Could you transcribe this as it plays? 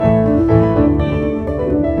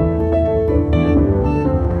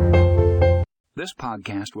This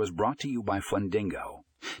podcast was brought to you by Fundingo.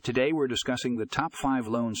 Today we're discussing the top 5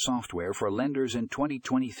 loan software for lenders in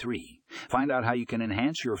 2023. Find out how you can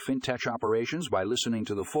enhance your fintech operations by listening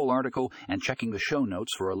to the full article and checking the show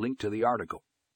notes for a link to the article.